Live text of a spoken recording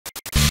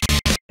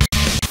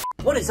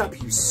What is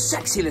up, you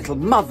sexy little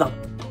mother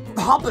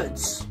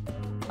hubbards?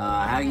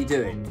 How you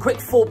doing? Quick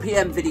 4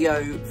 PM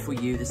video for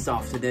you this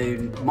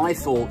afternoon. My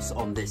thoughts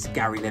on this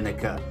Gary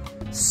Lineker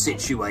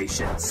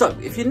situation. So,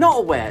 if you're not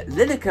aware,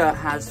 Lineker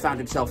has found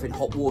himself in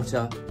hot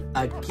water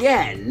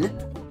again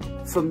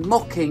for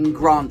mocking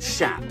Grant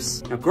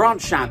Shapps. Now, Grant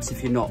Shapps,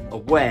 if you're not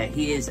aware,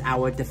 he is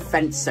our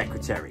defense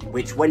secretary,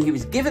 which when he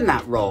was given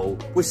that role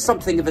was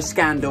something of a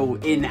scandal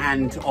in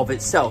and of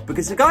itself,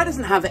 because the guy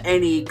doesn't have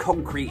any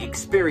concrete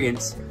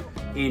experience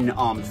in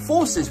armed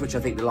forces, which I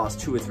think the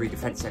last 2 or 3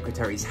 defense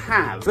secretaries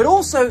have. But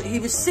also, he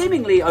was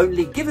seemingly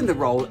only given the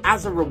role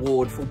as a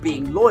reward for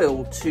being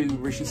loyal to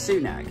Rishi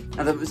Sunak.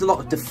 Now, there was a lot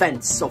of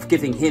defense of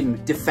giving him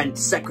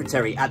defense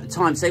secretary at the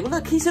time, saying, well,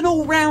 look, he's an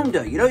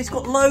all-rounder. You know, he's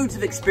got loads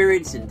of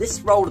experience in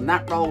this role and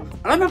that role.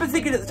 And I remember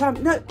thinking at the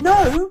time,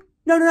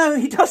 no,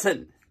 he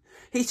doesn't.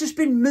 He's just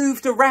been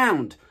moved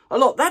around a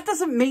lot. That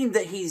doesn't mean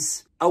that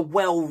he's a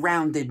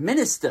well-rounded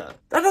minister.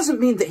 That doesn't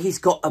mean that he's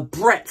got a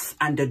breadth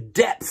and a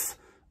depth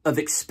of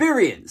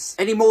experience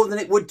any more than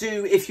it would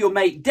do if your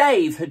mate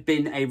Dave had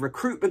been a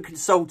recruitment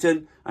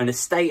consultant, an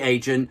estate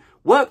agent,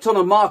 worked on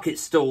a market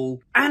stall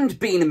and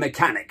been a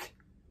mechanic.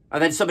 And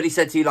then somebody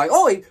said to you like,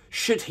 oh,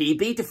 should he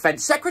be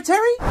defense secretary?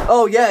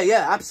 Oh,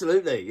 yeah,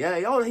 absolutely.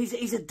 Yeah, oh,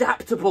 he's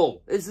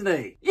adaptable, isn't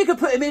he? You could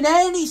put him in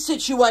any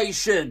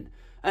situation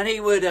and he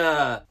would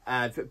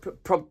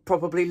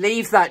probably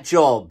leave that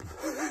job.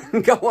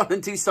 Go on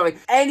and do something.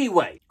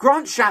 Anyway,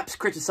 Grant Shapps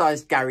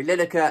criticised Gary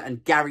Lineker,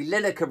 and Gary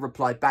Lineker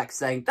replied back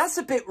saying, that's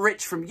a bit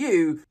rich from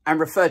you, and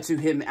referred to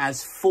him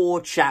as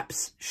 4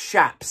 chaps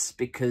Shapps,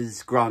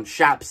 because Grant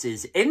Shapps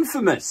is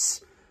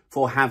infamous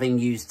for having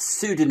used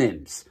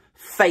pseudonyms,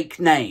 fake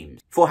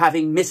names, for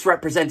having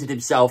misrepresented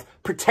himself,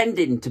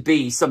 pretending to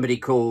be somebody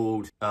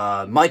called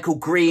Michael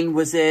Green,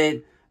 was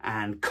it?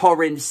 And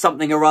Corin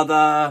something or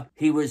other.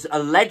 He was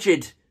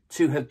alleged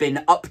to have been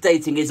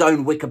updating his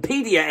own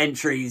Wikipedia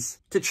entries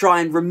to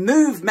try and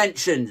remove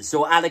mentions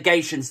or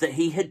allegations that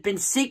he had been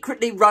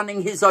secretly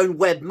running his own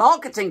web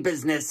marketing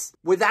business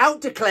without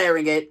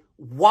declaring it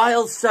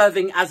while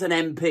serving as an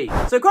MP.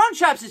 So Grant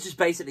Shapps is just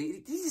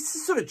basically, he's a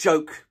sort of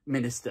joke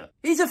minister.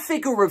 He's a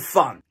figure of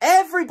fun.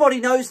 Everybody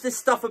knows this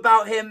stuff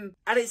about him.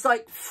 And it's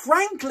like,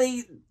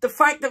 frankly, the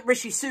fact that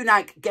Rishi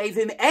Sunak gave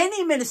him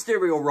any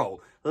ministerial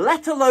role,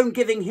 let alone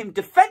giving him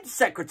defense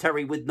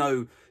secretary with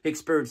no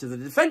experience of the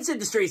defense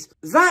industries,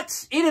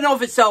 that in and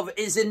of itself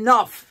is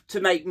enough to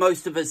make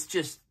most of us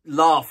just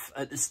laugh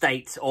at the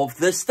state of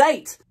the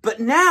state. But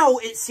now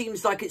it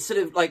seems like it's sort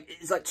of like,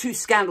 it's like 2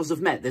 scandals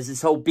have met. There's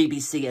this whole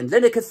BBC and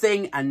Lineker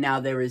thing, and now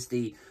there is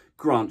the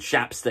Grant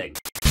Shapps thing.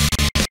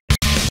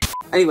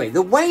 Anyway,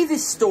 the way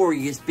this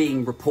story is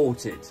being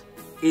reported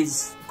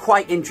is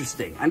quite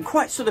interesting and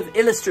quite sort of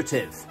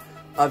illustrative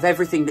of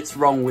everything that's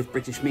wrong with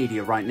British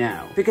media right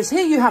now. Because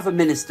here you have a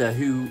minister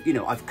who, you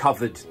know, I've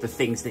covered the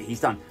things that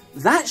he's done.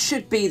 That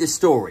should be the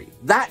story.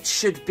 That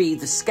should be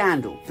the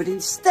scandal. But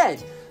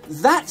instead,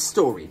 that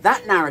story,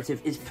 that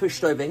narrative is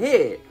pushed over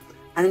here.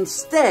 And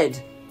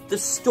instead, the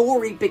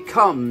story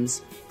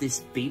becomes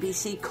this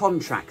BBC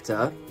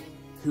contractor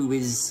who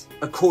is,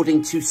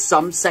 according to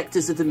some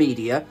sectors of the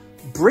media,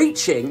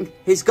 breaching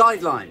his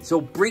guidelines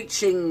or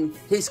breaching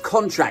his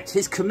contract,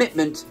 his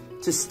commitment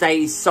to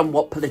stay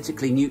somewhat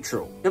politically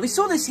neutral. Now, we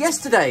saw this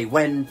yesterday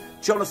when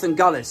Jonathan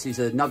Gullis, who's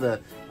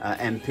another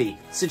MP,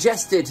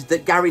 suggested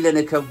that Gary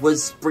Lineker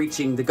was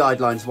breaching the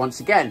guidelines once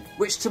again,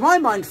 which to my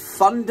mind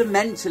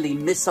fundamentally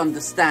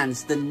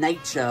misunderstands the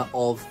nature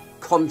of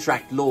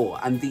contract law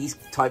and these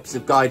types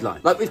of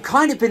guidelines. Like, we've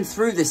kind of been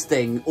through this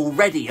thing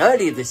already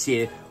earlier this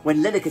year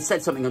when Lineker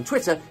said something on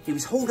Twitter. He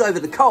was hauled over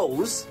the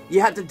coals.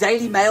 You had the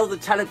Daily Mail, the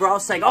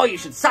Telegraph saying, oh, you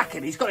should sack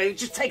him. He's got to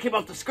just take him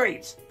off the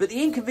streets. But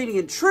the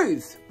inconvenient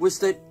truth was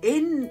that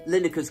in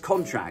Lineker's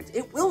contract,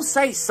 it will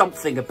say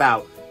something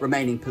about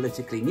remaining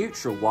politically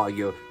neutral while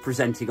you're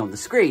presenting on the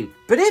screen.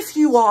 But if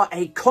you are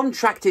a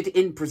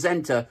contracted-in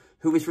presenter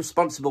who is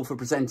responsible for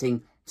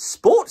presenting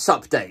sports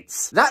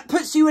updates, that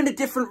puts you in a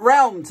different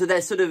realm to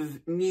their sort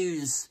of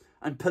news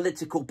and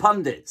political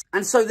pundits.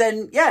 And so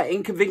then, yeah,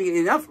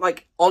 inconveniently enough,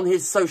 like on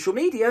his social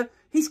media,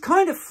 he's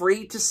kind of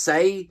free to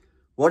say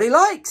what he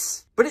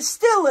likes. But it's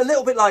still a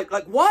little bit like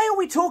why are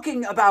we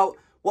talking about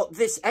what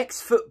this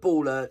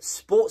ex-footballer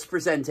sports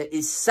presenter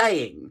is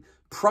saying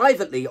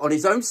privately on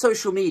his own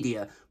social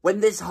media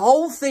when this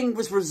whole thing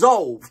was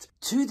resolved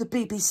to the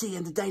BBC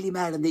and the Daily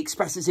Mail and the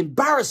Express's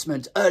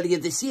embarrassment earlier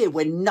this year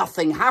when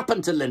nothing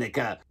happened to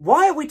Lineker?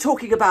 Why are we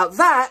talking about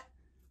that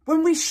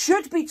when we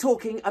should be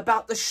talking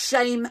about the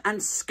shame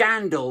and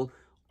scandal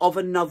of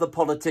another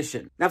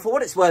politician? Now, for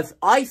what it's worth,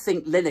 I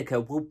think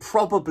Lineker will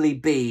probably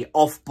be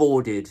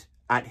off-boarded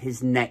at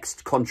his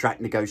next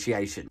contract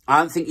negotiation. I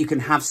don't think you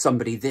can have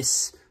somebody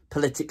this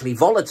politically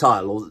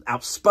volatile or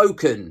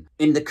outspoken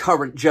in the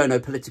current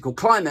journo-political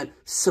climate,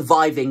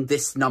 surviving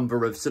this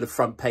number of sort of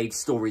front page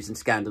stories and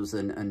scandals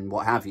and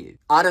what have you.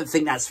 I don't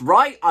think that's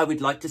right. I would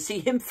like to see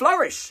him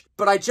flourish.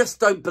 But I just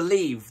don't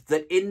believe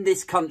that in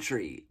this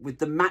country, with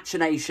the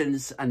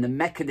machinations and the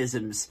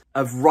mechanisms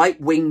of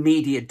right-wing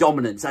media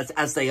dominance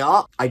as they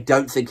are, I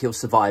don't think he'll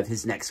survive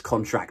his next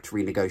contract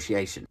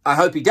renegotiation. I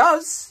hope he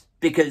does,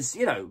 because,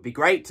 you know, it'd be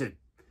great to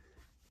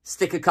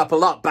stick a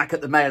couple up back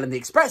at the Mail and the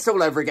Express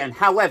all over again.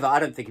 However, I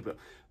don't think it will.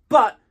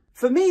 But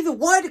for me, the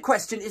wider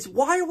question is,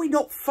 why are we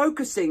not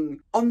focusing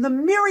on the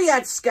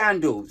myriad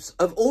scandals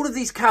of all of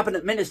these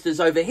cabinet ministers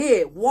over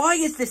here? Why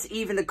is this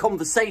even a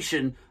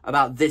conversation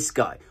about this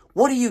guy?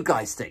 What do you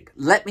guys think?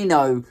 Let me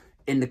know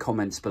in the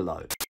comments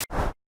below.